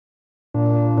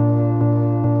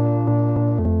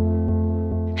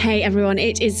Hey everyone,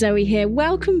 it is Zoe here.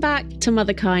 Welcome back to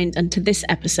Motherkind and to this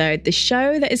episode, the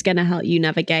show that is going to help you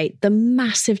navigate the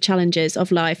massive challenges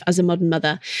of life as a modern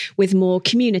mother with more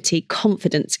community,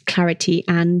 confidence, clarity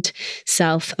and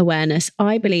self-awareness.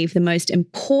 I believe the most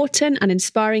important and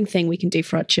inspiring thing we can do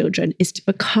for our children is to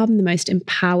become the most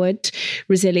empowered,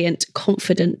 resilient,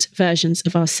 confident versions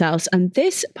of ourselves. And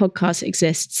this podcast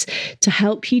exists to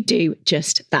help you do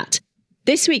just that.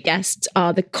 This week's guests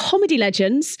are the comedy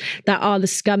legends that are the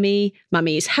Scummy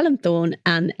Mummies, Helen Thorne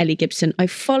and Ellie Gibson. I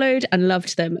followed and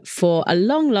loved them for a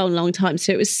long time.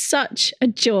 So it was such a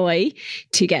joy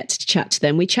to get to chat to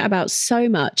them. We chat about so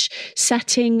much: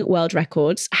 setting world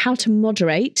records, how to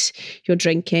moderate your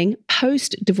drinking,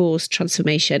 post-divorce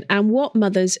transformation, and what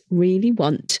mothers really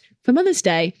want for Mother's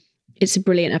Day. It's a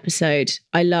brilliant episode.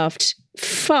 I laughed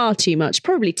far too much,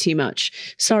 probably too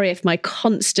much. Sorry if my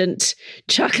constant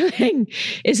chuckling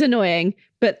is annoying,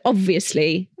 but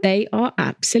obviously they are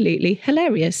absolutely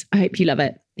hilarious. I hope you love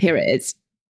it. Here it is.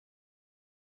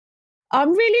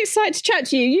 I'm really excited to chat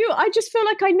to you. I just feel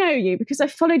like I know you because I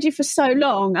followed you for so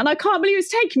long and I can't believe it's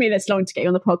taken me this long to get you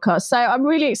on the podcast. So I'm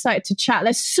really excited to chat.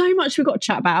 There's so much we've got to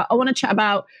chat about. I want to chat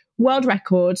about world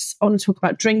records. I want to talk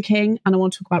about drinking and I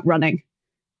want to talk about running.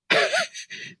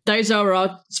 Those are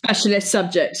our specialist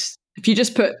subjects. If you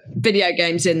just put video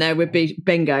games in there, would be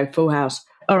bingo, full house.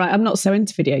 All right, I'm not so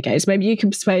into video games. Maybe you can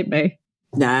persuade me.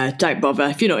 Nah, don't bother.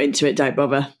 If you're not into it, don't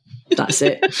bother. That's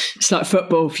it. It's like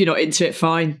football. If you're not into it,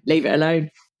 fine. Leave it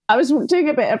alone. I was doing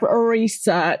a bit of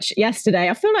research yesterday.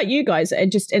 I feel like you guys are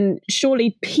just in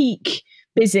surely peak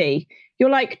busy. You're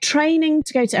like training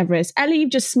to go to Everest. Ellie, you've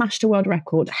just smashed a world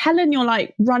record. Helen, you're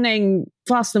like running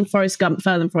faster than Forrest Gump,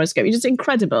 further than Forrest Gump. You're just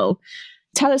incredible.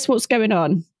 Tell us what's going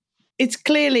on. It's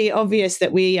clearly obvious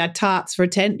that we are tarts for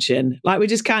attention. Like we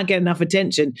just can't get enough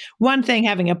attention. One thing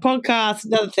having a podcast,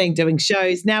 another thing doing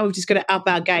shows. Now we've just got to up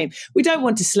our game. We don't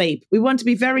want to sleep. We want to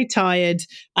be very tired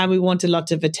and we want a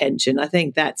lot of attention. I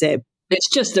think that's it. It's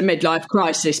just a midlife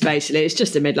crisis, basically. It's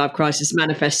just a midlife crisis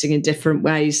manifesting in different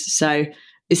ways. So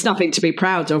it's nothing to be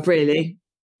proud of, really.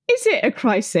 Is it a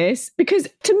crisis? Because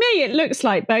to me, it looks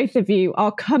like both of you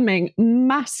are coming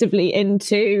massively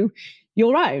into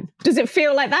your own. Does it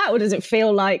feel like that, or does it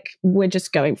feel like we're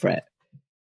just going for it?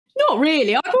 Not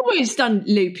really. I've always done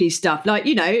loopy stuff. Like,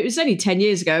 you know, it was only 10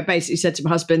 years ago. I basically said to my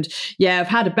husband, yeah, I've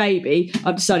had a baby.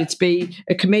 I've decided to be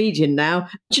a comedian now.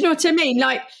 Do you know what I mean?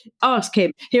 Like, ask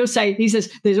him. He says,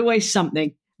 there's always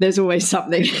something. There's always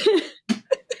something.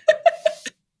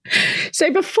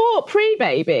 So before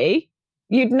pre-baby,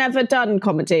 you'd never done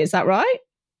comedy, is that right?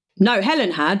 No,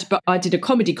 Helen had, but I did a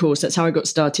comedy course. That's how I got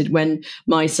started when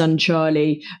my son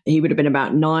Charlie, he would have been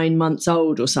about 9 months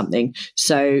old or something.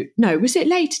 So no, was it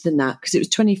later than that? Because it was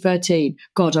 2013.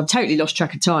 God, I've totally lost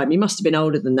track of time. He must have been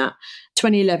older than that.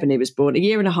 2011 he was born, a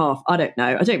year and a half. I don't know.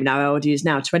 I don't even know how old he is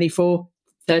now. 24,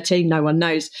 13, no one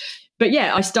knows. But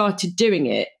yeah, I started doing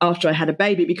it after I had a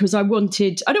baby because I'd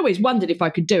always wondered if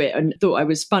I could do it and thought I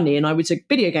was funny. And I was a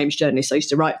video games journalist. I used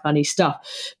to write funny stuff.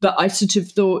 But I sort of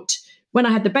thought when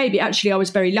I had the baby, actually, I was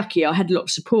very lucky. I had a lot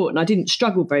of support and I didn't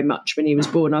struggle very much when he was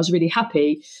born. I was really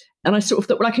happy. And I sort of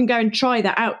thought, well, I can go and try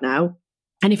that out now.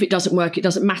 And if it doesn't work, it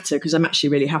doesn't matter because I'm actually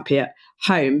really happy at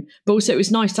home. But also it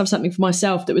was nice to have something for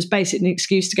myself that was basically an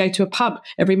excuse to go to a pub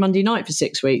every Monday night for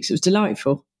 6 weeks. It was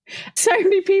delightful. So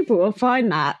many people will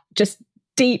find that just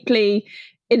deeply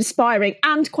inspiring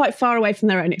and quite far away from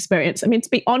their own experience. I mean, to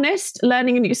be honest,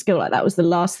 learning a new skill like that was the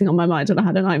last thing on my mind when I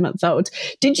had a 9-month-old.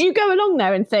 Did you go along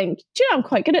there and think, do you know, I'm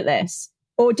quite good at this?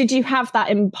 Or did you have that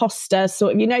imposter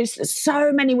sort of, you know,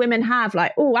 so many women have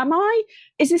like, oh, am I?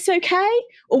 Is this okay?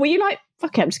 Or were you like,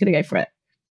 fuck it, I'm just going to go for it?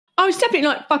 I was definitely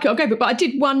like, fuck it, I'll go for it. But I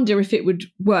did wonder if it would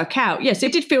work out. Yes,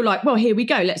 it did feel like, well, here we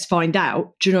go. Let's find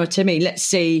out. Do you know what I mean? Let's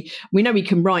see. We know we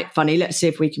can write funny. Let's see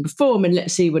if we can perform and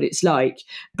let's see what it's like.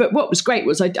 But what was great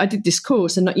was I did this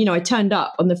course and, you know, I turned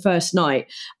up on the first night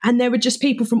and there were just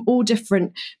people from all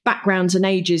different backgrounds and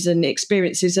ages and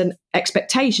experiences and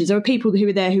expectations. There were people who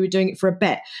were there who were doing it for a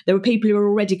bet. There were people who were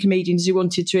already comedians who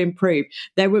wanted to improve.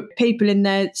 There were people in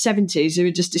their 70s who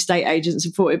were just estate agents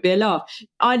and thought it'd be a laugh.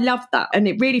 I loved that. And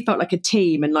it really felt like a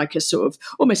team and like a sort of,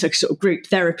 almost like a sort of group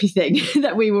therapy thing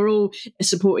that we were all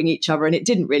supporting each other. And it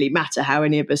didn't really matter how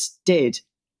any of us did.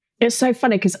 It's so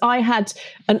funny because I had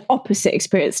an opposite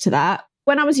experience to that.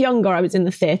 When I was younger, I was in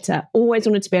the theatre, always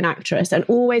wanted to be an actress and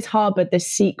always harboured this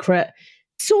secret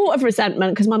sort of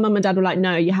resentment because my mum and dad were like,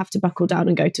 no, you have to buckle down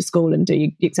and go to school and do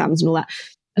your exams and all that.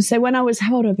 And so when I was,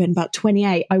 how old have I been? About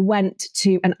 28, I went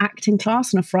to an acting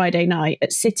class on a Friday night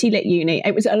at City Lit Uni.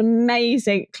 It was an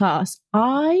amazing class.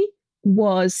 I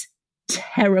was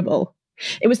terrible.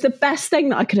 It was the best thing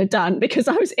that I could have done, because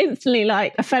I was instantly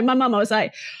like, I phoned my mum. I was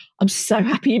like, I'm so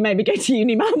happy you made me go to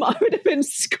uni, mum. I would have been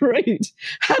screwed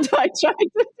had I tried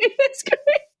to do this.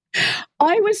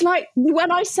 I was like,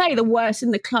 when I say the worst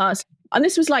in the class, and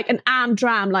this was like an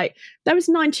dram, like there was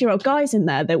 90-year-old guys in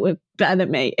there that were better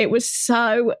than me. It was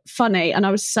so funny, and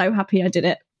I was so happy I did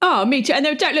it. Oh, me too. And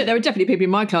there were definitely people in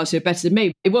my class who were better than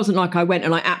me. It wasn't like I went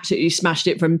and I absolutely smashed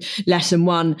it from lesson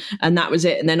one and that was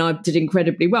it. And then I did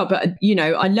incredibly well. But,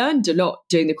 I learned a lot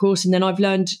doing the course. And then I've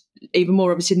learned even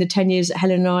more, obviously, in the 10 years that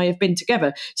Helen and I have been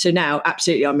together. So now,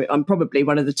 absolutely, I'm probably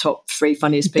one of the top 3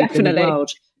 funniest people in the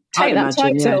world. Take that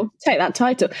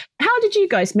title. How did you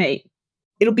guys meet?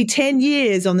 It'll be 10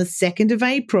 years on the 2nd of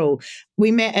April.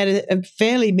 We met at a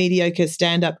fairly mediocre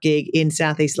stand-up gig in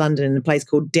Southeast London in a place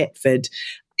called Deptford.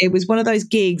 It was one of those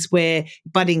gigs where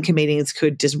budding comedians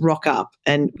could just rock up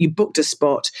and you booked a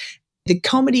spot. The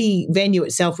comedy venue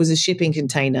itself was a shipping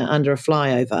container under a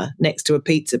flyover next to a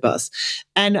pizza bus.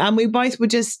 And we both were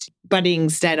just budding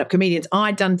stand-up comedians.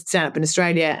 I'd done stand-up in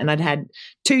Australia and I'd had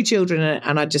 2 children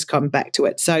and I'd just come back to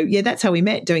it. So, yeah, that's how we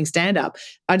met, doing stand-up.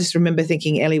 I just remember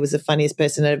thinking Ellie was the funniest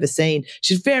person I'd ever seen.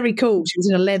 She's very cool. She was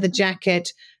in a leather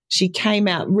jacket. She came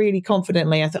out really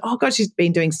confidently. I thought, oh, God, she's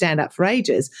been doing stand-up for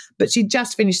ages. But she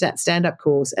just finished that stand-up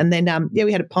course. And then,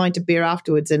 we had a pint of beer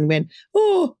afterwards and went,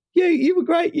 oh, yeah, you were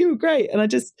great. And I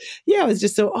was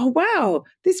just thought, oh, wow,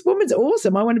 this woman's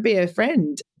awesome. I want to be her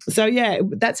friend. So, yeah,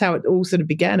 that's how it all sort of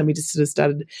began. And we just sort of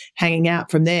started hanging out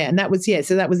from there. And that was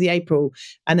the April.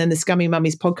 And then the Scummy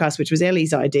Mummies podcast, which was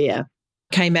Ellie's idea,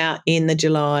 came out in the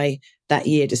July that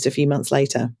year, just a few months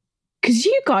later. Because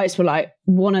you guys were like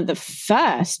one of the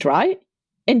first, right?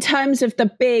 In terms of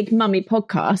the big mummy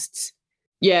podcasts.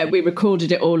 Yeah, we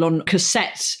recorded it all on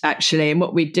cassettes, actually. And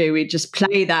what we'd do, we'd just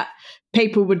play that.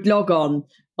 People would log on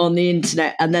the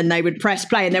internet and then they would press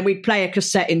play and then we'd play a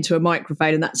cassette into a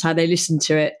microphone and that's how they listened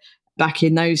to it back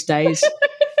in those days.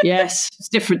 Yes, it's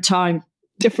different times.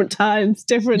 What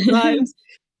do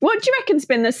you reckon's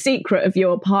been the secret of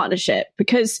your partnership?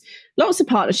 Because lots of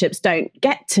partnerships don't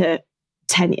get to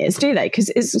 10 years, do they? Because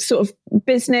it's sort of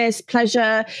business,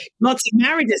 pleasure. Lots of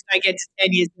marriages don't get to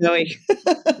 10 years, Zoe.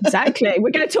 Exactly.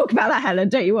 We're going to talk about that, Helen.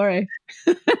 Don't you worry.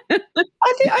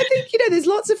 I think there's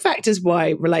lots of factors why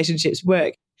relationships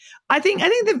work. I think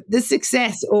the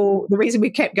success or the reason we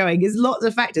kept going is lots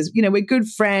of factors. We're good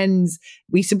friends.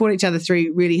 We support each other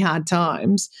through really hard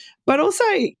times. But also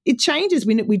it changes.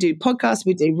 We do podcasts,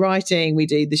 we do writing, we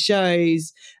do the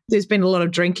shows. There's been a lot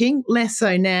of drinking, less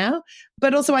so now.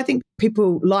 But also I think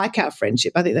people like our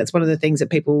friendship. I think that's one of the things that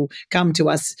people come to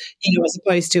us, as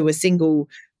opposed to a single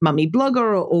mummy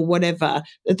blogger or whatever,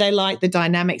 that they like the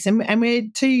dynamics. And we're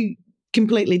 2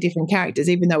 completely different characters,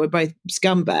 even though we're both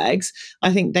scumbags.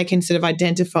 I think they can sort of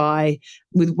identify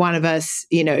with one of us,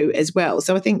 as well.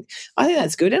 So I think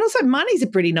that's good. And also money's a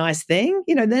pretty nice thing.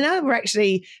 Now we're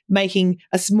actually making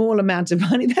a small amount of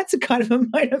money. That's a kind of a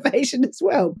motivation as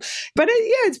well. But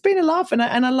it's been a laugh. And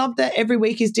I love that every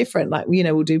week is different. Like,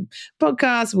 we'll do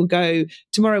podcasts,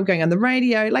 tomorrow we're going on the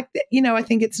radio. Like, I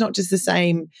think it's not just the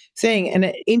same thing.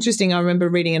 And interesting, I remember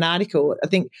reading an article. I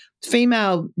think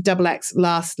female double acts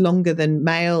last longer than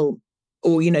male,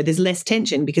 or, there's less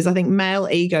tension because I think male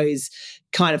egos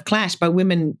kind of clash, but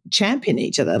women champion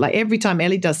each other. Like every time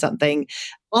Ellie does something,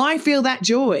 I feel that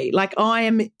joy. Like I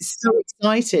am so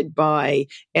excited by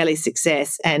Ellie's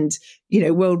success and,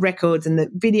 world records and the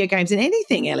video games and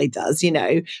anything Ellie does,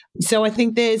 So I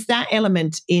think there's that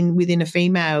element within a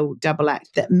female double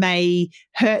act that may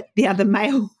hurt the other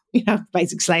male,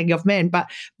 basically slagging off men. But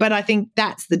I think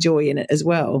that's the joy in it as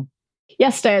well.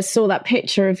 Yesterday, I saw that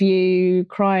picture of you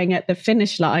crying at the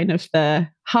finish line of the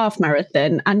half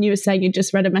marathon, and you were saying you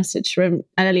just read a message from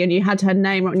Ellie and you had her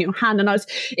name on your hand. And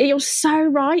you're so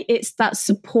right. It's that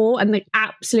support and the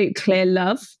absolute clear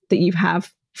love that you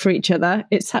have for each other.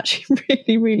 It's actually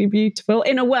really, really beautiful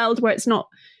in a world where it's not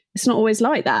always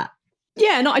like that.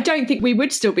 Yeah, no, I don't think we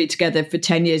would still be together for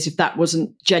 10 years if that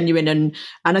wasn't genuine. And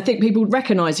I think people would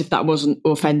recognise if that wasn't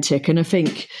authentic. And I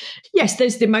think, yes,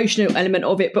 there's the emotional element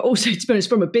of it, but also, to be honest,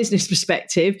 from a business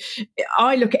perspective,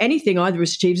 I look at anything either of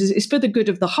us achieves as it's for the good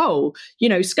of the whole.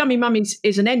 Scummy Mummies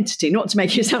is an entity, not to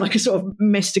make it sound like a sort of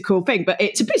mystical thing, but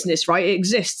it's a business, right? It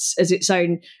exists as its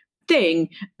own thing.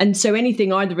 And so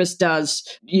anything either of us does,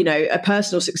 a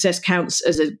personal success counts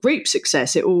as a group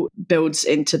success. It all builds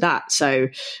into that. So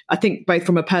I think both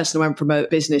from a personal and from a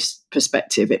business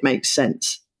perspective, it makes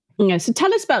sense. Yeah. So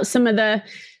tell us about some of the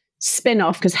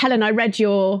spin-off, because Helen, I read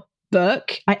your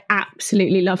book. I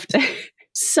absolutely loved it.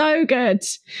 So good.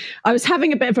 I was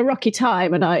having a bit of a rocky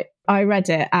time and I read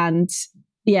it and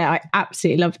yeah, I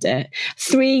absolutely loved it.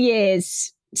 3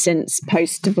 years since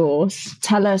post-divorce.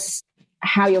 Tell us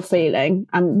how you're feeling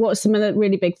and what are some of the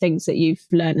really big things that you've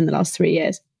learned in the last 3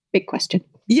 years. Big question.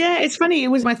 Yeah, it's funny. It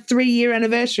was my 3-year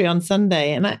anniversary on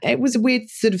Sunday, and it was a weird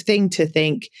sort of thing to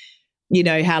think,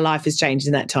 how life has changed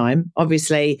in that time.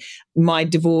 Obviously, my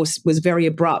divorce was very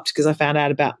abrupt because I found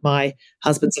out about my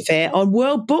husband's affair on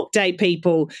World Book Day,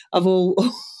 people, of all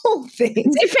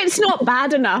things. If it's not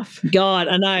bad enough. God,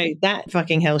 I know, that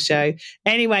fucking hell show.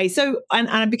 Anyway, so, and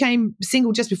I became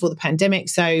single just before the pandemic,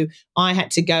 so I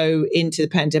had to go into the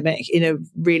pandemic in a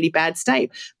really bad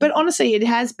state. But honestly, it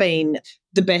has been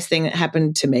the best thing that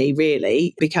happened to me,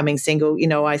 really, becoming single.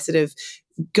 I sort of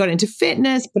got into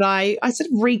fitness, but I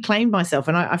sort of reclaimed myself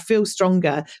and I feel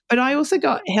stronger. But I also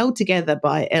got held together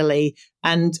by Ellie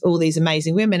and all these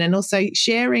amazing women, and also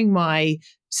sharing my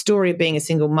story of being a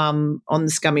single mum on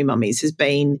the Scummy Mummies has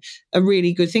been a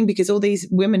really good thing, because all these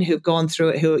women who've gone through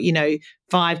it, who are,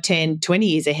 5, 10, 20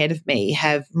 years ahead of me,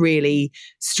 have really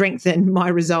strengthened my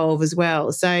resolve as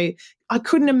well. So I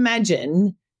couldn't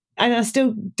imagine, and I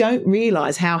still don't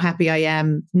realise how happy I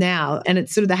am now. And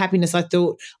it's sort of the happiness I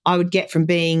thought I would get from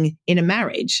being in a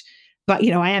marriage. But,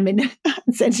 I am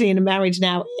essentially in a marriage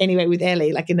now anyway with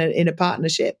Ellie, like in a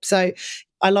partnership. So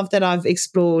I love that I've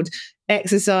explored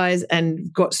exercise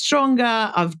and got stronger.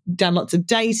 I've done lots of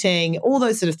dating, all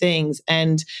those sort of things.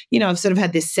 And, I've sort of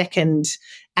had this second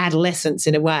adolescence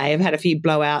in a way. I've had a few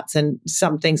blowouts and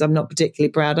some things I'm not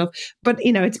particularly proud of. But,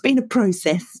 it's been a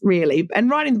process, really. And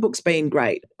writing the book's been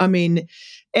great. I mean,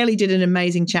 Ellie did an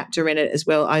amazing chapter in it as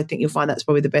well. I think you'll find that's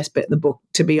probably the best bit in the book,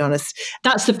 to be honest.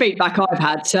 That's the feedback I've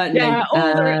had, certainly. Yeah,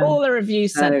 all the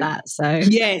reviews said that. So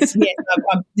yes,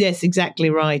 yes, exactly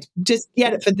right. Just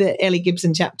get it for the Ellie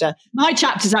Gibson chapter. My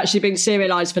chapter's actually been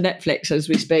serialised for Netflix as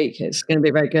we speak. It's going to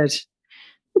be very good.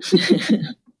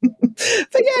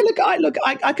 But yeah, look,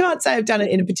 I can't say I've done it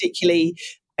in a particularly.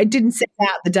 I didn't set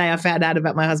out the day I found out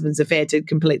about my husband's affair to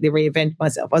completely reinvent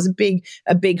myself. I was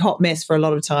a big hot mess for a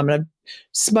lot of time, and I've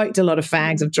smoked a lot of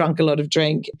fags, I've drunk a lot of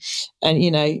drink,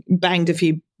 and banged a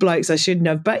few blokes I shouldn't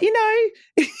have. But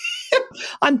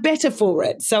I'm better for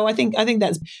it. So I think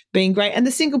that's been great. And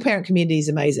the single parent community is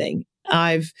amazing.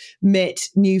 I've met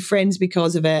new friends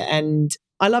because of it, and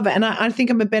I love it. And I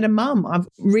think I'm a better mum. I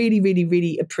really, really,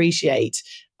 really appreciate.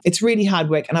 It's really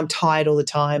hard work, and I'm tired all the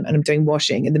time, and I'm doing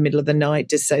washing in the middle of the night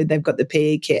just so they've got the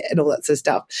PE kit and all that sort of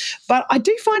stuff. But I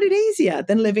do find it easier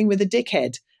than living with a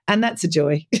dickhead, and that's a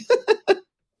joy.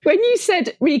 When you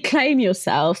said reclaim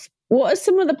yourself, what are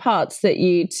some of the parts that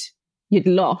you'd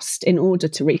lost in order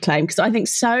to reclaim? Because I think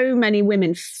so many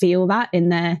women feel that in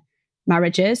their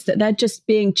marriages, that they're just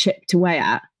being chipped away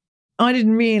at. I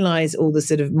didn't realise all the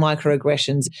sort of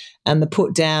microaggressions and the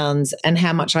put downs and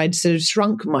how much I'd sort of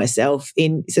shrunk myself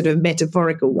in sort of a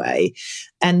metaphorical way,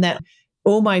 and that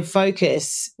all my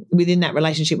focus within that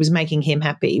relationship was making him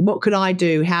happy. What could I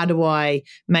do? How do I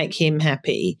make him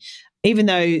happy? Even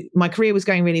though my career was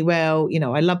going really well,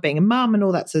 I love being a mum and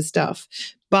all that sort of stuff,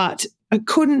 but I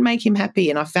couldn't make him happy.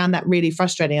 And I found that really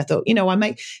frustrating. I thought, I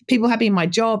make people happy in my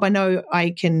job. I know I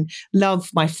can love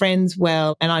my friends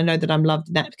well, and I know that I'm loved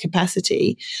in that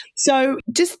capacity. So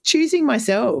just choosing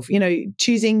myself,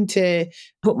 choosing to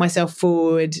put myself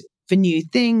forward for new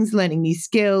things, learning new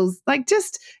skills, like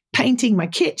just painting my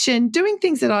kitchen, doing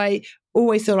things that I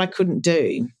always thought I couldn't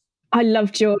do. I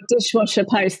loved your dishwasher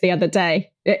post the other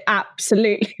day.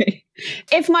 Absolutely.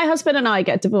 If my husband and I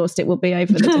get divorced, it will be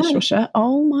over the dishwasher.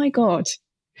 Oh my God.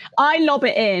 I lob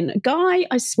it in. Guy,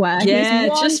 I swear. Yeah,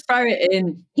 just throw it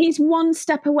in. He's one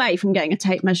step away from getting a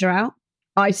tape measure out.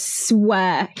 I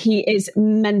swear he is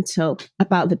mental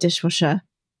about the dishwasher.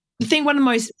 I think one of the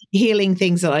most healing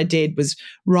things that I did was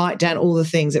write down all the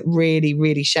things that really,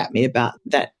 really shat me about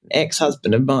that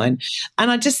ex-husband of mine. And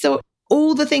I just thought,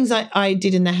 all the things I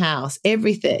did in the house,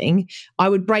 everything, I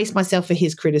would brace myself for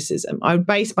his criticism. I would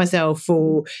brace myself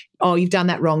for, oh, you've done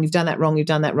that wrong, you've done that wrong, you've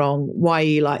done that wrong. Why are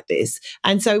you like this?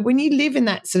 And so when you live in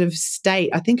that sort of state,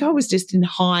 I think I was just in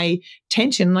high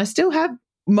tension. And I still have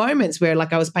moments where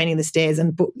like I was painting the stairs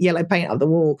and put yellow paint up the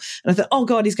wall. And I thought, oh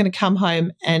God, he's going to come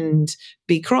home and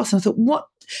be cross. And I thought, what?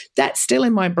 That's still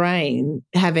in my brain,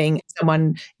 having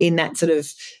someone in that sort of,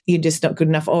 you're just not good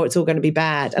enough, oh, it's all going to be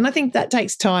bad. And I think that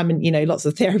takes time and, lots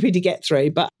of therapy to get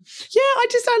through. But yeah,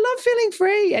 I love feeling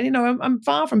free. And, I'm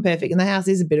far from perfect, and the house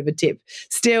is a bit of a tip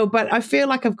still, but I feel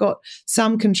like I've got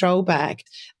some control back.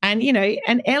 And,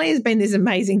 and Ellie has been this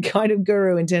amazing kind of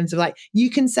guru in terms of like, you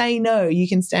can say no, you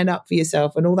can stand up for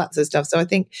yourself and all that sort of stuff. So I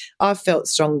think I've felt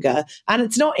stronger, and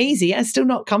it's not easy. I'm still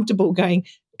not comfortable going,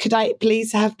 could I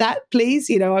please have that, please?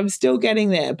 I'm still getting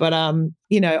there. But,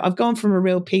 I've gone from a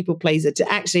real people pleaser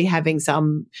to actually having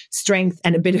some strength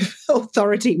and a bit of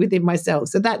authority within myself.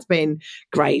 So that's been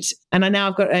great. And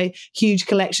I've got a huge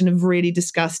collection of really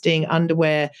disgusting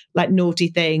underwear, like naughty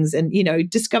things, and,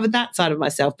 discovered that side of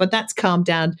myself. But that's calmed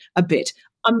down a bit.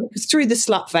 I'm through the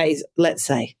slut phase, let's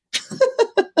say.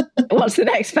 What's the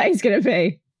next phase going to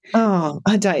be? Oh,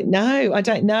 I don't know. I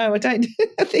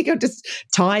think I'm just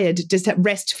tired, just at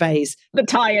rest phase. The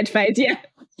tired phase, yeah.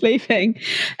 Sleeping.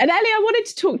 And Ellie, I wanted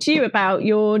to talk to you about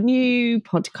your new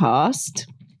podcast,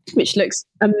 which looks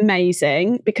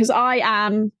amazing, because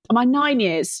am I 9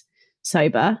 years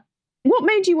sober? What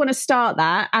made you want to start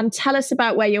that? And tell us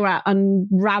about where you're at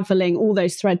unraveling all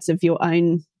those threads of your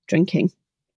own drinking.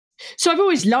 So I've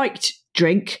always liked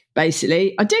drink,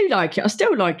 basically. I do like it. I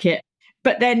still like it.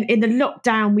 But then in the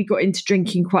lockdown, we got into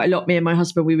drinking quite a lot. Me and my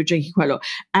husband, we were drinking quite a lot.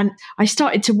 And I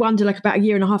started to wonder, like about a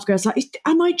year and a half ago, I was like,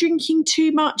 am I drinking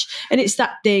too much? And it's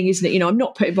that thing, isn't it? I'm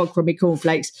not putting vodka on my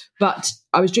cornflakes, but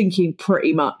I was drinking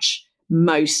pretty much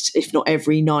most, if not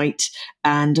every night.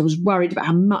 And I was worried about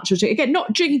how much I was drinking. Again,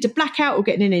 not drinking to black out or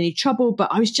getting in any trouble,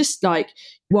 but I was just like,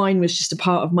 wine was just a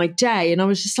part of my day. And I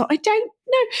was just like, I don't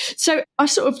know. So I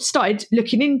sort of started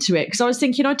looking into it because I was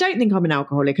thinking, I don't think I'm an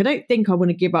alcoholic. I don't think I want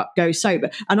to give up, go sober.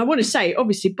 And I want to say,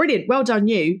 obviously, brilliant. Well done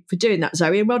you for doing that,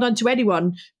 Zoe. And well done to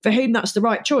anyone for whom that's the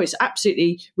right choice.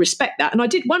 Absolutely respect that. And I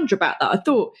did wonder about that. I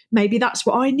thought maybe that's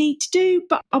what I need to do,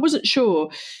 but I wasn't sure.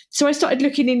 So I started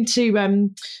looking into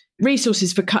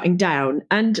resources for cutting down.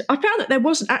 And I found that there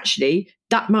wasn't actually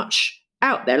that much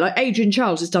out there. Like Adrian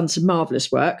Charles has done some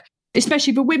marvellous work,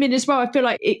 especially for women as well. I feel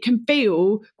like it can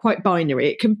feel quite binary.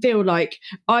 It can feel like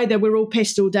either we're all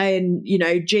pissed all day and,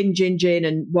 gin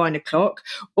and wine o'clock,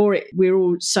 or we're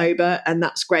all sober and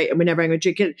that's great and we're never going to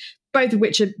drink it. Both of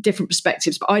which are different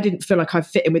perspectives, but I didn't feel like I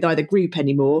fit in with either group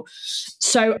anymore.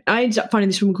 So I ended up finding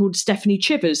this woman called Stephanie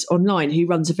Chivers online, who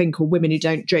runs a thing called Women Who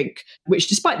Don't Drink, which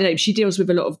despite the name, she deals with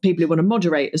a lot of people who want to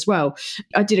moderate as well.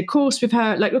 I did a course with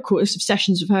her, like a course of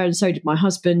sessions with her, and so did my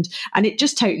husband. And it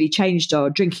just totally changed our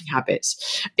drinking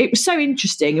habits. It was so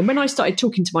interesting. And when I started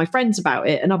talking to my friends about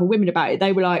it and other women about it,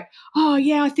 they were like, oh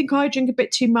yeah, I think I drink a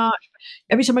bit too much.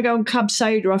 Every time I go on club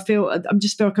soda, I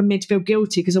just feel like I'm made to feel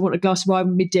guilty because I want a glass of wine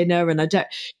with my dinner. And that's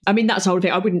the whole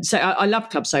thing. I wouldn't say, I love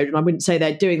club soda and I wouldn't say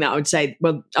they're doing that. I would say,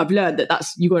 well, I've learned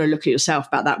that's, you've got to look at yourself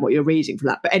about that, what you're reading from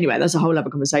that. But anyway, that's a whole other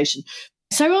conversation.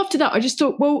 So after that, I just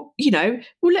thought, well,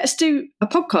 let's do a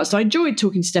podcast. I enjoyed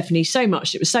talking to Stephanie so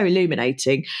much. It was so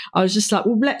illuminating. I was just like,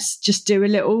 well, let's just do a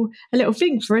little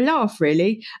thing for a laugh,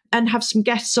 really, and have some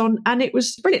guests on. And it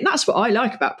was brilliant. That's what I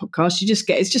like about podcasts.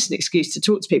 It's just an excuse to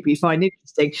talk to people you find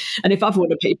interesting. And if other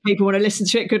people want to listen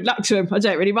to it, good luck to them. I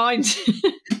don't really mind.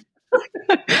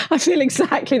 I feel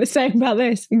exactly the same about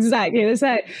this. Exactly the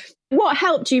same. What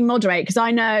helped you moderate? Because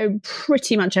I know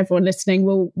pretty much everyone listening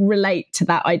will relate to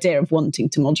that idea of wanting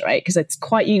to moderate because it's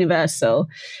quite universal.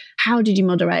 How did you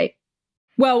moderate?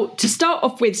 Well, to start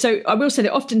off with, so I will say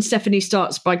that often Stephanie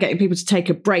starts by getting people to take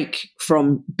a break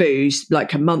from booze,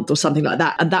 like a month or something like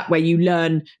that. And that way you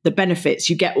learn the benefits.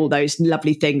 You get all those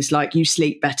lovely things like you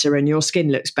sleep better and your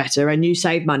skin looks better and you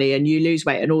save money and you lose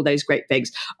weight and all those great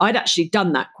things. I'd actually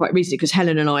done that quite recently because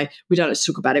Helen and I, we don't let's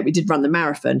talk about it. We did run the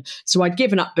marathon. So I'd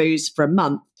given up booze for a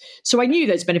month. So I knew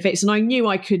those benefits and I knew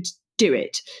I could do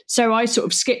it. So I sort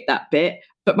of skipped that bit.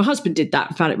 But my husband did that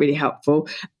and found it really helpful.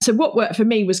 So what worked for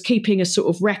me was keeping a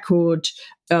sort of record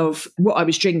of what I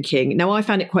was drinking. Now, I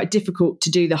found it quite difficult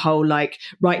to do the whole like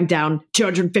writing down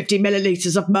 250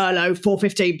 millilitres of Merlot,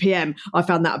 4:15 p.m. I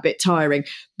found that a bit tiring.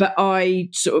 But I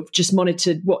sort of just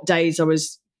monitored what days I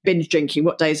was binge drinking,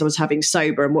 what days I was having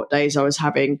sober and what days I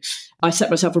set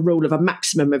myself a rule of a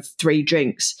maximum of 3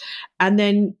 drinks. And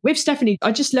then with Stephanie,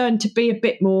 I just learned to be a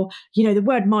bit more, the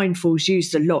word mindful is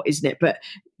used a lot, isn't it? But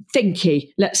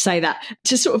thinky, let's say that,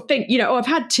 to sort of think, I've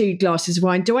had 2 glasses of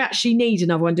wine. Do I actually need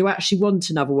another one? Do I actually want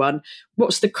another one?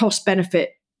 What's the cost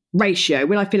benefit ratio?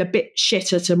 Will I feel a bit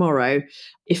shitter tomorrow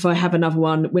if I have another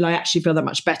one? Will I actually feel that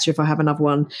much better if I have another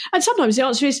one? And sometimes the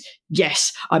answer is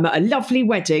yes. I'm at a lovely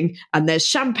wedding and there's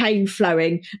champagne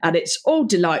flowing and it's all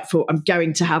delightful. I'm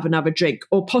going to have another drink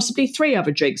or possibly 3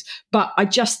 other drinks. But I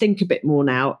just think a bit more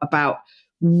now about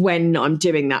when I'm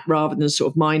doing that rather than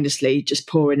sort of mindlessly just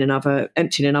emptying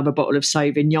another bottle of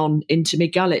Sauvignon into my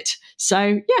gullet. So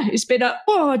yeah, it's been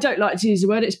I don't like to use the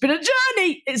word. It's been a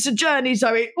journey. It's a journey,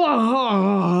 Zoe.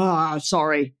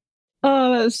 Sorry.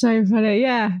 Oh, that's so funny.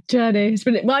 Yeah, journey.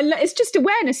 It's just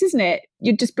awareness, isn't it?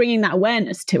 You're just bringing that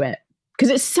awareness to it.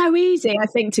 Because it's so easy, I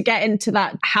think, to get into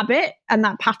that habit and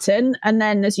that pattern. And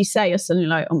then, as you say, you're suddenly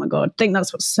like, oh my God, I think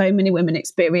that's what so many women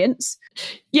experience.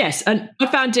 Yes. And I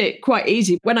found it quite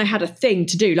easy when I had a thing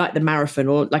to do, like the marathon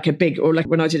or like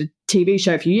when I did a TV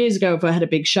show a few years ago, if I had a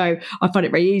big show, I found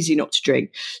it very easy not to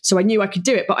drink. So I knew I could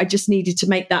do it, but I just needed to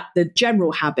make that the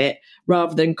general habit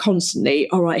rather than constantly,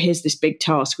 all right, here's this big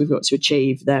task we've got to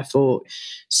achieve, therefore.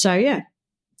 So, yeah.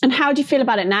 And how do you feel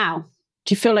about it now?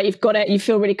 Do you feel like you've got it? You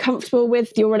feel really comfortable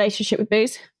with your relationship with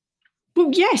booze? Well,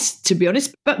 yes, to be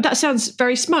honest, but that sounds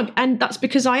very smug. And that's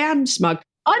because I am smug.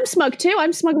 I'm smug too.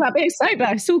 I'm smug about being sober.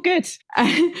 It's all good.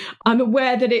 I'm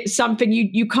aware that it's something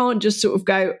you can't just sort of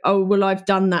go, oh, well, I've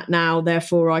done that now,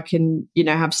 therefore I can,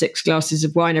 have 6 glasses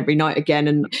of wine every night again.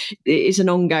 And it is an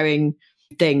ongoing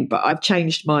thing, but I've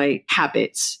changed my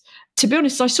habits. To be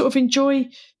honest, I sort of enjoy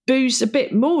booze a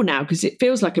bit more now because it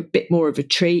feels like a bit more of a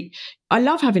treat. I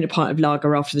love having a pint of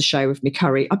lager after the show with my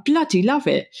curry. I bloody love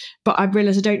it. But I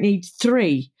realise I don't need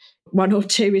 3. 1 or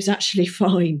 2 is actually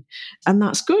fine. And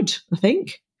that's good, I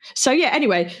think. So, yeah,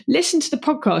 anyway, listen to the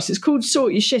podcast. It's called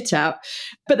Sort Your Shit Out.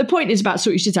 But the point is about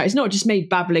Sort Your Shit Out. It's not just me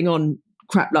babbling on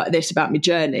crap like this about my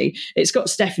journey. It's got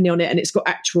Stephanie on it and it's got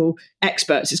actual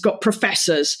experts. It's got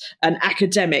professors and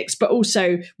academics, but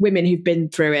also women who've been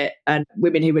through it and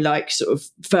women who were like sort of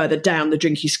further down the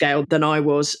drinking scale than I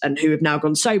was and who have now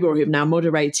gone sober or who have now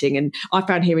moderating. And I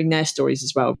found hearing their stories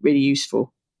as well really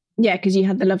useful. Yeah, because you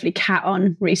had the lovely Kat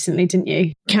on recently, didn't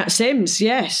you? Kat Sims,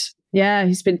 yes. Yeah,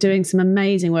 who's been doing some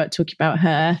amazing work talking about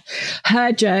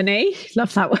her journey.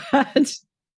 Love that word.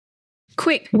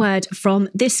 Quick word from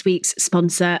this week's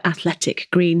sponsor, Athletic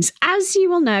Greens. As you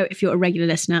will know, if you're a regular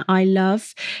listener, I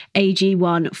love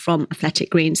AG1 from Athletic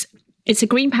Greens. It's a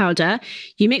green powder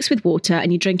you mix with water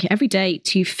and you drink it every day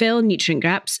to fill nutrient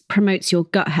gaps, promotes your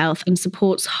gut health and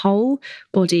supports whole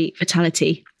body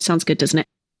vitality. Sounds good, doesn't it?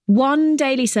 1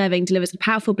 daily serving delivers a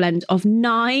powerful blend of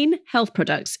 9 health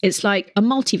products. It's like a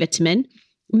multivitamin,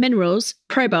 minerals,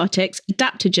 probiotics,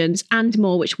 adaptogens, and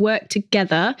more, which work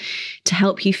together to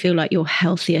help you feel like your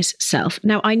healthiest self.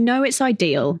 Now, I know it's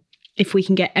ideal if we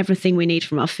can get everything we need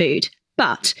from our food,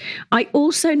 but I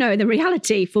also know the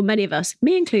reality for many of us,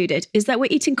 me included, is that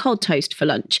we're eating cold toast for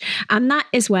lunch. And that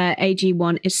is where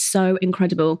AG1 is so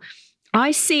incredible.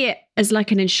 I see it as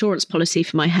like an insurance policy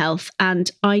for my health.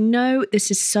 And I know this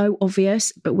is so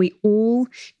obvious, but we all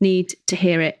need to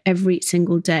hear it every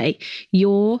single day.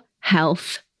 Your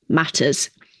health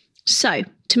matters. So,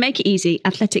 to make it easy,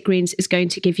 Athletic Greens is going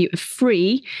to give you a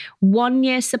free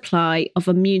 1-year supply of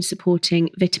immune supporting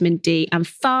vitamin D and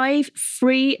 5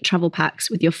 free travel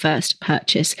packs with your first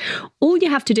purchase. All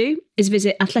you have to do is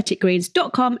visit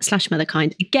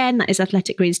athleticgreens.com/motherkind. Again, that is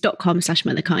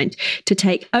athleticgreens.com/motherkind to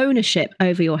take ownership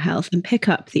over your health and pick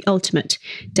up the ultimate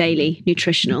daily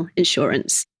nutritional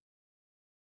insurance.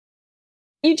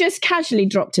 You just casually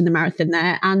dropped in the marathon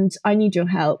there, and I need your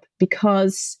help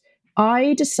because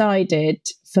I decided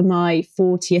for my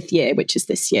 40th year, which is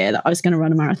this year, that I was going to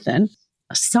run a marathon.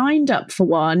 I signed up for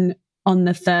one on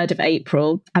the 3rd of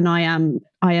April, and I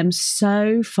am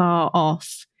so far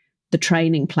off the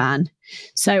training plan.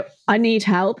 So I need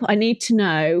help. I need to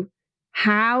know,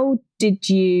 how did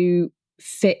you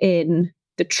fit in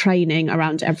the training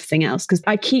around everything else? Because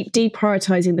I keep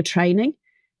deprioritizing the training.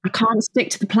 I can't stick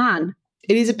to the plan.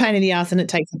 It is a pain in the ass and it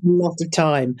takes a lot of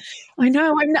time. I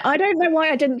know. I don't know why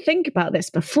I didn't think about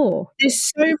this before. There's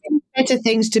so many better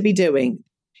things to be doing.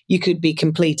 You could be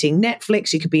completing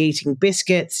Netflix. You could be eating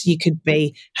biscuits. You could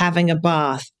be having a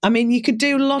bath. I mean, you could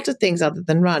do a lot of things other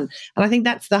than run. And I think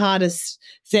that's the hardest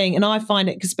thing. And I find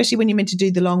it, especially when you're meant to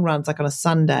do the long runs, like on a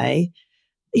Sunday,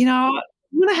 I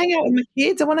want to hang out with my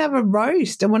kids. I want to have a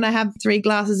roast. I want to have 3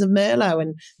 glasses of Merlot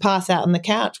and pass out on the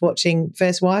couch watching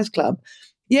First Wives Club.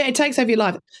 Yeah, it takes over your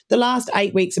life. The last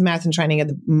 8 weeks of marathon training are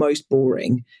the most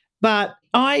boring. But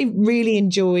I really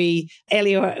enjoy,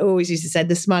 Ellie always used to say,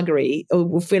 the smuggery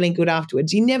or feeling good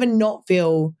afterwards. You never not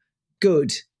feel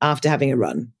good after having a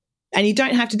run. And you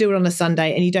don't have to do it on a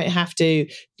Sunday, and you don't have to,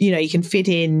 you can fit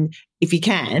in, if you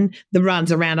can, the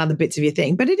runs around other bits of your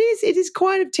thing. But it is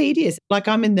quite tedious. Like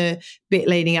I'm in the bit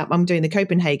leading up, I'm doing the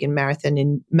Copenhagen Marathon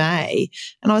in May,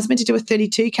 and I was meant to do a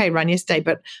 32K run yesterday,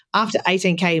 but after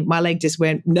 18K, my leg just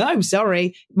went, no,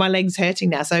 sorry, my leg's hurting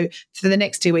now. So for the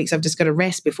next 2 weeks, I've just got to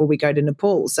rest before we go to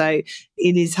Nepal. So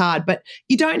it is hard, but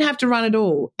you don't have to run at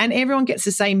all. And everyone gets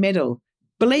the same medal.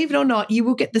 Believe it or not, you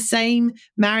will get the same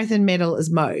marathon medal as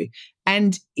Mo.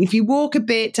 And if you walk a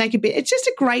bit, take a bit, it's just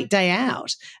a great day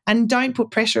out. And don't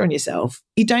put pressure on yourself.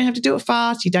 You don't have to do it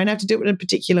fast. You don't have to do it in a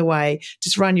particular way.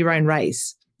 Just run your own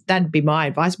race. That'd be my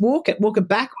advice. Walk it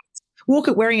backwards. Walk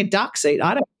it wearing a duck suit.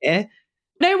 I don't care.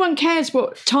 No one cares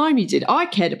what time you did. I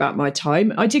cared about my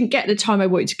time. I didn't get the time I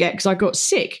wanted to get because I got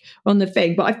sick on the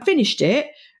thing, but I finished it.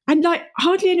 And like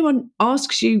hardly anyone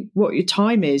asks you what your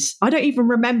time is. I don't even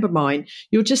remember mine.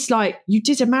 You're just like, you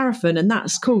did a marathon and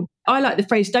that's cool. I like the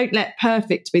phrase, don't let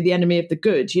perfect be the enemy of the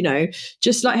good, you know,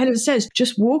 just like Helen says,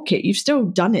 just walk it. You've still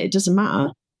done it. It doesn't matter.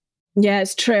 Yeah,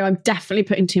 it's true. I'm definitely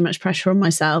putting too much pressure on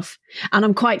myself. And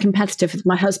I'm quite competitive with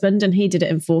my husband and he did it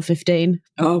in 4:15.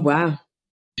 Oh, wow.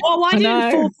 Oh, I did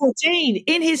it in 4:14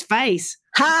 in his face.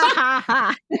 Ha ha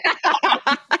ha.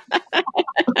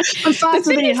 I'm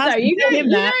faster than your husband. You know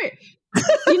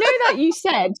that you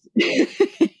said.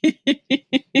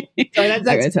 So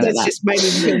that's just made me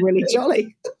feel really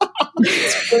jolly.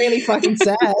 It's really fucking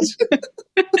sad.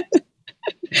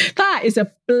 That is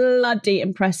a bloody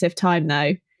impressive time,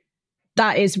 though.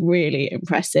 That is really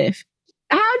impressive.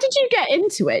 How did you get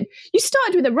into it? You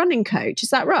started with a running coach, is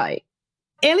that right?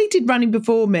 Ellie did running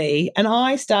before me, and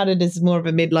I started as more of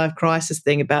a midlife crisis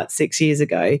thing about 6 years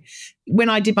ago.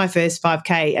 When I did my first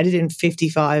 5K, I did it in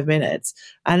 55 minutes.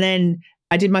 And then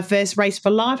I did my first race for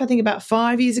life, I think about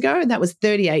 5 years ago, and that was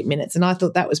 38 minutes. And I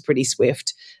thought that was pretty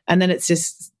swift. And then it's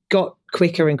just got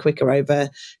quicker and quicker over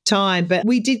time. But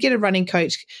we did get a running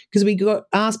coach because we got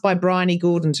asked by Bryony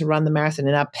Gordon to run the marathon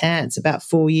in our pants about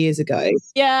 4 years ago.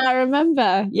 Yeah, I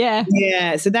remember. Yeah.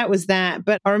 Yeah, so that was that.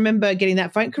 But I remember getting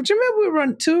that phone call. Do you remember we were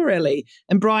on tour, Ellie?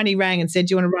 And Bryony rang and said,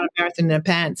 do you want to run a marathon in her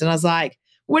pants? And I was like,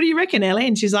 what do you reckon, Ellie?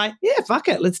 And she's like, yeah, fuck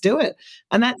it, let's do it.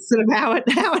 And that's sort of how it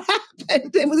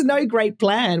happened. There was no great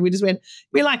plan. We just went,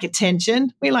 we like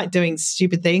attention. We like doing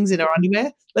stupid things in our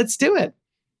underwear. Let's do it.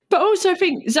 But also I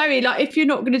think, Zoe, like if you're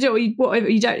not going to do it, whatever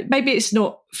you don't, maybe it's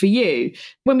not for you.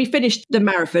 When we finished the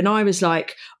marathon, I was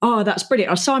like, oh, that's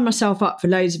brilliant. I signed myself up for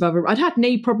loads of other, I'd had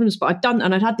knee problems, but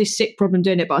I'd had this sick problem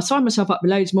doing it, but I signed myself up for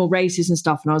loads more races and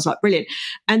stuff. And I was like, brilliant.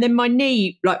 And then my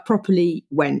knee like properly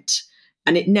went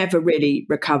and it never really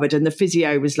recovered. And the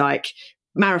physio was like,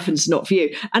 marathon's not for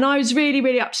you. And I was really,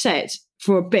 really upset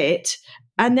for a bit.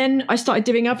 And then I started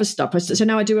doing other stuff. So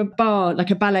now I do a bar, like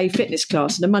a ballet fitness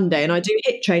class on a Monday, and I do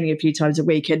HIIT training a few times a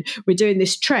week. And we're doing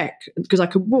this trek because I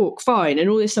can walk fine and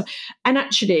all this stuff. And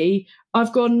actually,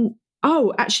 I've gone,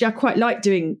 oh, actually, I quite like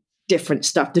doing different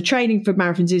stuff. The training for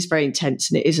marathons is very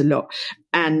intense and it is a lot.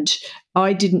 And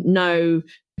I didn't know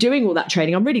doing all that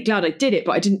training. I'm really glad I did it,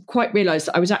 but I didn't quite realize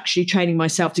that I was actually training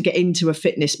myself to get into a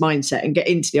fitness mindset and get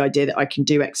into the idea that I can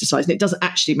do exercise. And it doesn't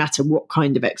actually matter what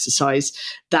kind of exercise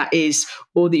that is,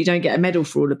 or that you don't get a medal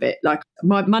for all of it. Like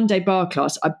my Monday bar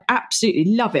class, I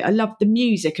absolutely love it. I love the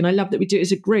music and I love that we do it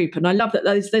as a group. And I love that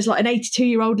there's like an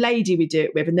 82-year-old lady we do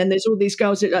it with. And then there's all these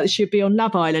girls that look like they should be on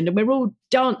Love Island. And we're all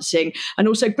dancing and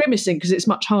also grimacing because it's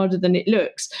much harder than it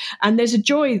looks. And there's a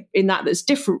joy in that that's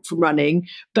different from running,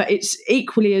 but it's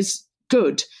equally as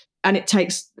good. And it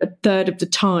takes a third of the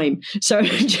time. So I'm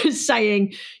just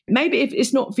saying, maybe if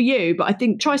it's not for you, but I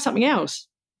think try something else.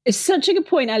 It's such a good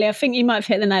point, Ellie. I think you might have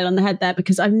hit the nail on the head there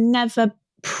because I've never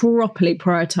properly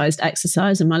prioritized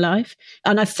exercise in my life.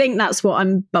 And I think that's what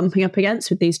I'm bumping up against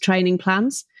with these training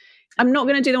plans. I'm not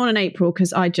going to do the one in April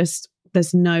because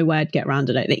there's no way I'd get around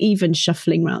it. Like, even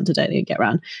shuffling around, I don't think I'd get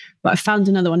around. But I found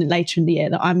another one later in the year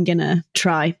that I'm going to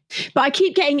try. But I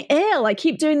keep getting ill. I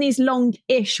keep doing these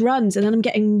long-ish runs and then I'm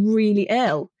getting really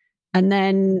ill. And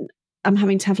then I'm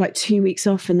having to have like 2 weeks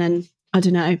off and then, I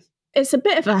don't know. It's a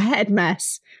bit of a head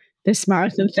mess, this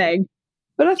marathon thing.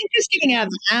 But I think just getting out of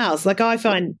the house, like I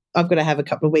find I've got to have a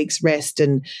couple of weeks rest,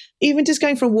 and even just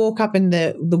going for a walk up in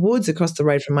the woods across the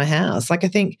road from my house. Like I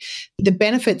think the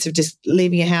benefits of just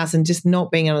leaving your house and just not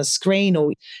being on a screen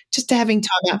or just having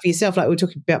time out for yourself, like we were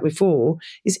talking about before,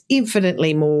 is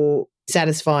infinitely more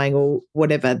satisfying or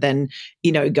whatever than,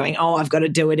 going, oh, I've got to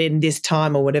do it in this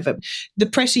time or whatever. The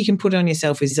pressure you can put on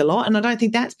yourself is a lot. And I don't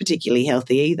think that's particularly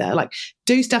healthy either. Like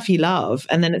do stuff you love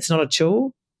and then it's not a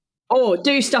chore. Or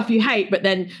do stuff you hate, but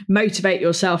then motivate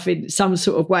yourself in some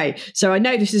sort of way. So I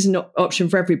know this is an option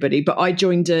for everybody, but I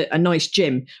joined a nice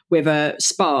gym with a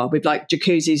spa with like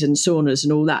jacuzzis and saunas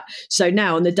and all that. So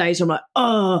now on the days I'm like,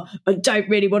 oh, I don't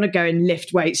really want to go and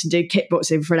lift weights and do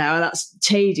kickboxing for an hour. That's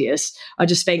tedious. I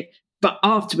just think, but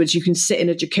afterwards you can sit in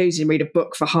a jacuzzi and read a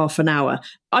book for half an hour.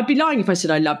 I'd be lying if I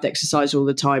said I loved exercise all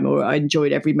the time or I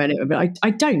enjoyed every minute of it. I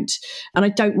don't. And I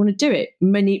don't want to do it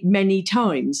many, many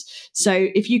times. So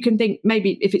if you can think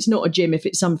maybe if it's not a gym, if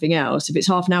it's something else, if it's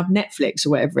half an hour of Netflix or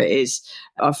whatever it is,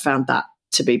 I've found that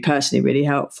to be personally really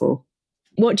helpful.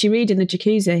 What do you read in the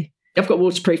jacuzzi? I've got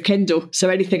waterproof Kindle, so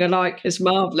anything I like is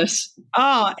marvellous.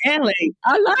 Oh, Ellie.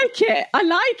 I like it. I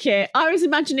like it. I was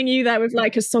imagining you there with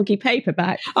like a soggy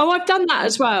paperback. Oh, I've done that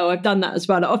as well.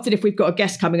 Often if we've got a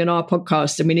guest coming on our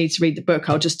podcast and we need to read the book,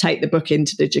 I'll just take the book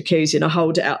into the jacuzzi and I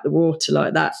hold it out the water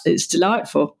like that. It's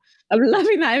delightful. I'm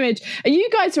loving that image. You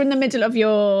guys are in the middle of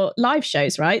your live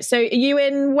shows, right? So are you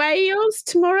in Wales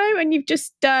tomorrow and you've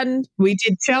just done... We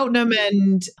did Cheltenham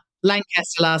and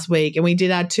Lancaster last week, and we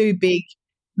did our two big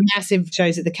massive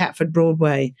shows at the Catford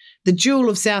Broadway. The jewel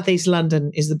of Southeast London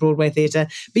is the Broadway Theatre.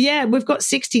 But yeah, we've got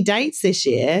 60 dates this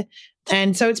year.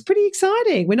 And so it's pretty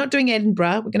exciting. We're not doing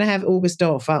Edinburgh. We're going to have August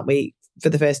off, aren't we, for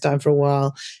the first time for a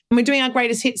while. And we're doing our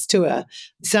greatest hits tour.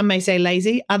 Some may say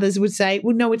lazy. Others would say,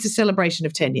 well, no, it's a celebration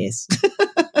of 10 years.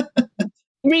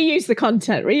 Reuse the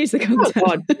content. Oh,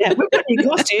 God. Yeah, we've got new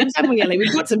costumes, haven't we, Ellie?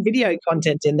 We've got some video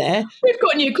content in there. We've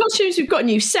got new costumes. We've got a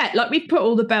new set. Like, we've put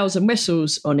all the bells and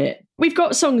whistles on it. We've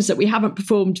got songs that we haven't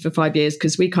performed for 5 years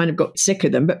because we kind of got sick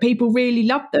of them, but people really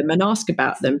love them and ask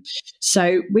about them.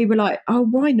 So we were like, oh,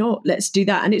 why not? Let's do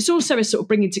that. And it's also a sort of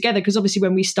bringing together, because obviously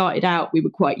when we started out, we were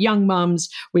quite young mums.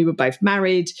 We were both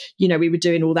married. You know, we were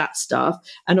doing all that stuff.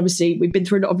 And obviously we've been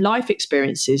through a lot of life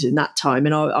experiences in that time,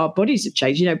 and our bodies have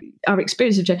changed. You know, our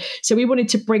experiences have changed. So we wanted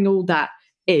to bring all that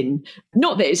in.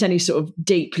 Not that it's any sort of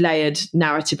deep layered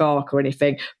narrative arc or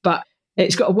anything, but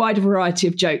it's got a wider variety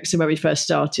of jokes than when we first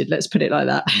started. Let's put it like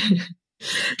that.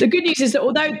 The good news is that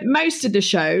although most of the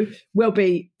show will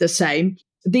be the same,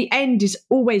 the end is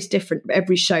always different for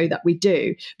every show that we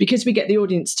do, because we get the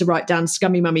audience to write down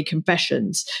Scummy Mummy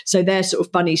confessions. So they're sort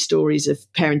of funny stories of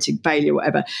parenting failure,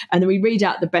 whatever. And then we read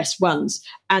out the best ones,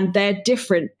 and they're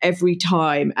different every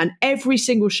time. And every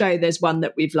single show, there's one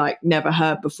that we've like never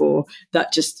heard before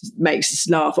that just makes us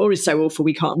laugh, or is so awful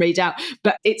we can't read out.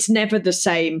 But it's never the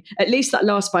same. At least that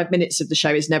last 5 minutes of the show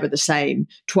is never the same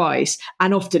twice.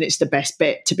 And often it's the best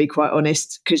bit, to be quite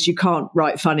honest, because you can't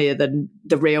write funnier than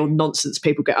the real nonsense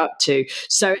people get up to.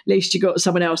 So at least you got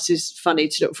someone else's funny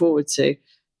to look forward to.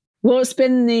 What's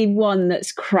been the one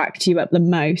that's cracked you up the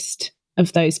most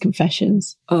of those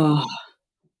confessions? Oh,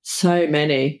 so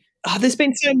many. Oh, there's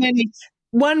been so many.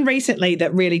 One recently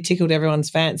that really tickled everyone's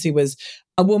fancy was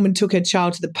a woman took her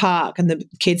child to the park and the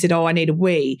kid said, oh, I need a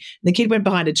wee. And the kid went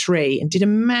behind a tree and did a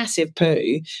massive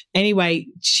poo. Anyway,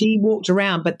 she walked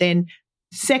around, but then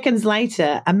seconds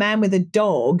later, a man with a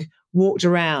dog walked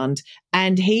around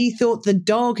and he thought the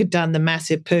dog had done the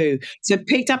massive poo. So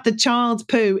picked up the child's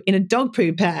poo in a dog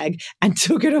poo bag and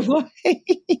took it away.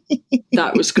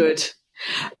 That was good.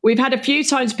 We've had a few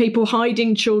times people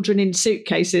hiding children in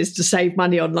suitcases to save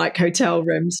money on like hotel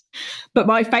rooms. But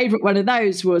my favourite one of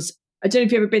those was, I don't know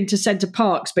if you've ever been to Centre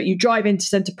Parks, but you drive into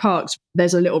Centre Parks,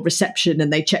 there's a little reception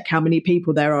and they check how many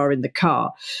people there are in the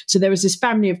car. So there was this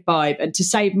family of 5, and to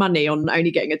save money on only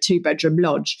getting a 2-bedroom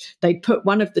lodge, they put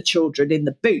one of the children in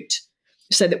the boot,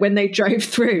 so that when they drove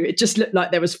through, it just looked like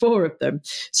there was 4 of them.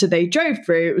 So they drove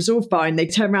through, it was all fine. They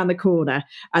turned around the corner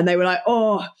and they were like,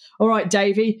 oh, all right,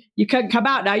 Davey, you can't come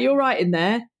out now. You're right in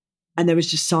there. And there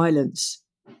was just silence.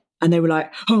 And they were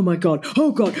like, oh, my God,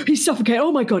 he's suffocating.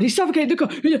 Oh, my God, he's suffocating.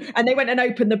 And they went and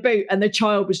opened the boot and the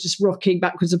child was just rocking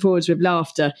backwards and forwards with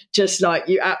laughter, just like,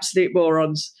 you absolute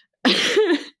morons.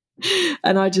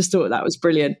 And I just thought that was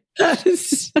brilliant. That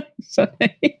is so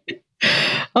funny.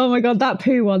 Oh, my God, that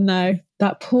poo one, though.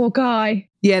 That poor guy.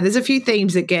 Yeah, there's a few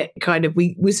themes that get kind of,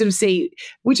 we sort of see,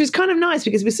 which is kind of nice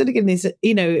because we're sort of getting this,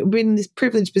 you know, we're in this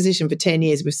privileged position for 10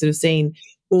 years. We've sort of seen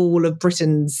all of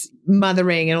Britain's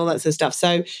mothering and all that sort of stuff.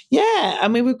 So, yeah, I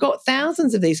mean, we've got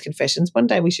thousands of these confessions. One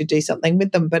day we should do something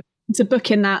with them. But it's a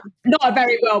book in that. Not a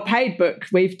very well paid book,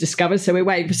 we've discovered. So we're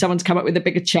waiting for someone to come up with a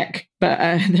bigger check.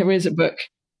 But there is a book.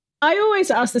 I always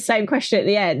ask the same question at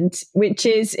the end, which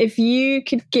is, if you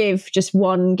could give just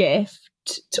one gift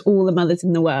to all the mothers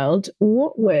in the world,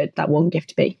 what would that one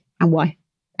gift be and why?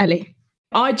 Ellie?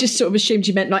 I just sort of assumed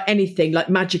you meant like anything, like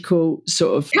magical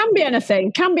sort of. Can be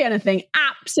anything,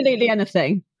 absolutely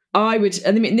anything. I would,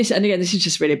 and I mean, this is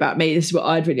just really about me. This is what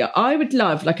I would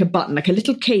love, like a button, like a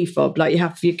little key fob, like you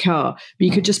have for your car, but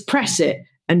you could just press it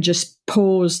and just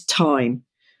pause time.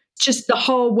 Just the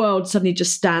whole world suddenly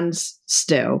just stands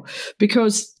still,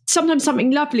 because sometimes something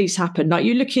lovely's happened. Like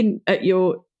you're looking at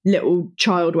your little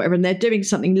child or whatever, and they're doing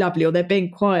something lovely or they're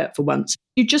being quiet for once.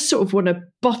 You just sort of want to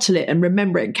bottle it and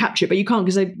remember it and capture it, but you can't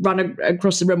because they run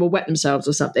across the room or wet themselves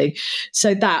or something.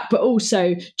 So that, but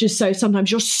also just so sometimes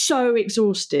you're so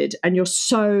exhausted and you're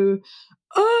so,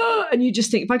 and you just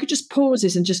think, if I could just pause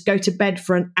this and just go to bed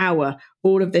for an hour,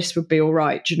 all of this would be all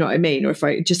right. Do you know what I mean? Or if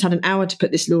I just had an hour to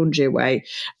put this laundry away,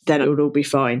 then it would all be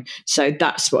fine. So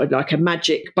that's what I'd like, a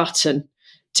magic button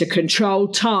to control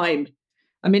time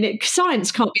I mean,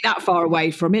 science can't be that far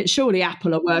away from it. Surely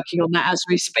Apple are working on that as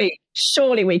we speak.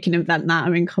 Surely we can invent that. I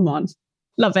mean, come on.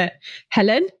 Love it.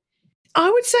 Helen? I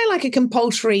would say like a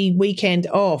compulsory weekend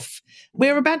off.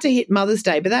 We're about to hit Mother's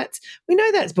Day, but we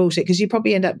know that's bullshit because you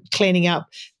probably end up cleaning up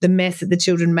the mess that the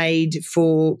children made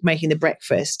for making the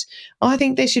breakfast. I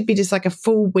think there should be just like a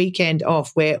full weekend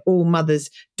off where all mothers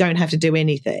don't have to do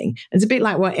anything. It's a bit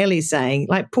like what Ellie's saying,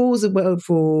 like pause the world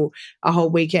for a whole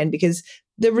weekend, because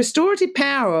the restorative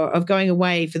power of going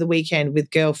away for the weekend with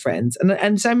girlfriends.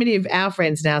 And so many of our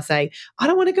friends now say, I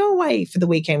don't want to go away for the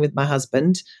weekend with my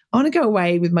husband. I want to go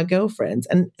away with my girlfriends.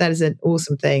 And that is an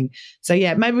awesome thing. So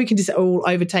yeah, maybe we can just all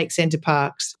overtake Centre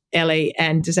Parks, Ellie,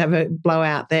 and just have a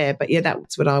blowout there. But yeah,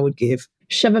 that's what I would give.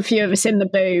 Shove a few of us in the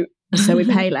boot so we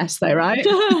pay less though, right?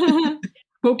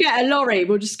 We'll get a lorry.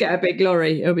 We'll just get a big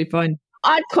lorry. It'll be fine.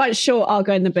 I'm quite sure I'll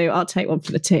go in the boot. I'll take one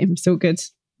for the team. It's all good.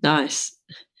 Nice.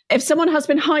 If someone has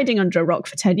been hiding under a rock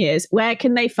for 10 years, where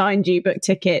can they find you, book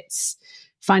tickets,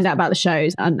 find out about the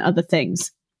shows and other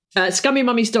things?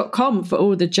 ScummyMummies.com for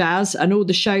all the jazz, and all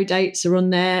the show dates are on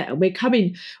there. And we're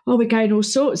going all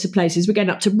sorts of places. We're going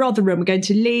up to Rotherham, we're going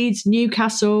to Leeds,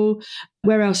 Newcastle.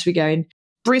 Where else are we going?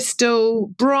 Bristol,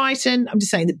 Brighton. I'm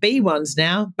just saying the B ones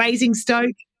now.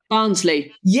 Basingstoke.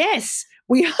 Barnsley. Yes.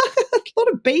 We have a lot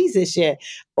of bees this year,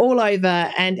 all over.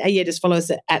 And just follow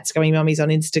us at Scummy Mummies on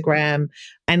Instagram,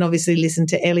 and obviously listen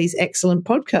to Ellie's excellent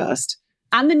podcast.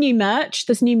 And the new merch.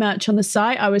 There's new merch on the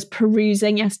site. I was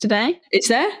perusing yesterday. It's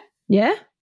there? Yeah.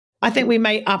 I think we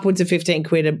make upwards of 15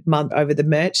 quid a month over the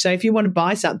merch. So if you want to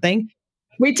buy something.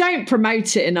 We don't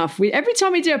promote it enough. Every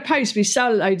time we do a post, we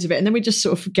sell loads of it, and then we just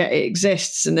sort of forget it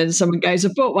exists. And then someone goes, I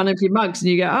bought one of your mugs. And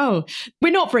you go, oh,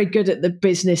 we're not very good at the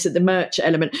business, at the merch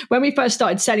element. When we first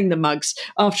started selling the mugs,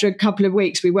 after a couple of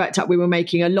weeks, we worked out we were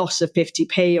making a loss of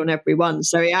 50p on every one.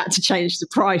 So we had to change the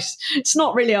price. It's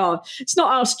not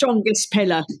our strongest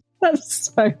pillar.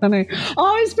 That's so funny.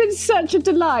 Oh, it's been such a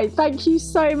delight. Thank you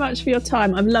so much for your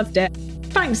time. I've loved it.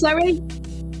 Thanks, Zoe.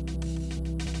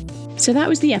 So that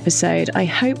was the episode. I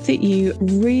hope that you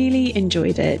really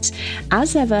enjoyed it.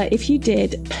 As ever, if you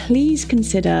did, please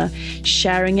consider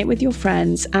sharing it with your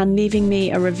friends and leaving me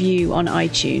a review on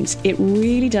iTunes. It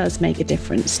really does make a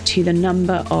difference to the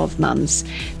number of mums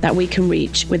that we can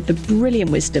reach with the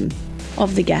brilliant wisdom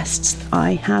of the guests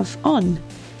I have on.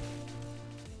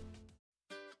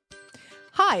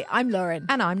 Hi, I'm Lauren.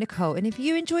 And I'm Nicole. And if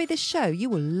you enjoy this show, you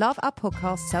will love our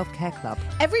podcast, Self-Care Club.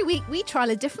 Every week, we trial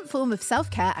a different form of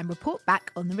self-care and report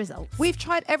back on the results. We've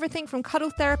tried everything from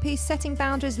cuddle therapy, setting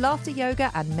boundaries, laughter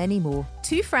yoga, and many more.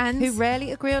 Two friends who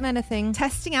rarely agree on anything,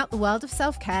 testing out the world of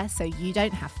self-care so you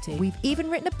don't have to. We've even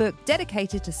written a book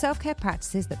dedicated to self-care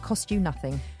practices that cost you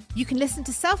nothing. You can listen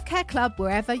to Self-Care Club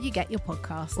wherever you get your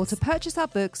podcasts. Or to purchase our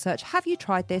book, search Have You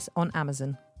Tried This on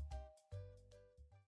Amazon.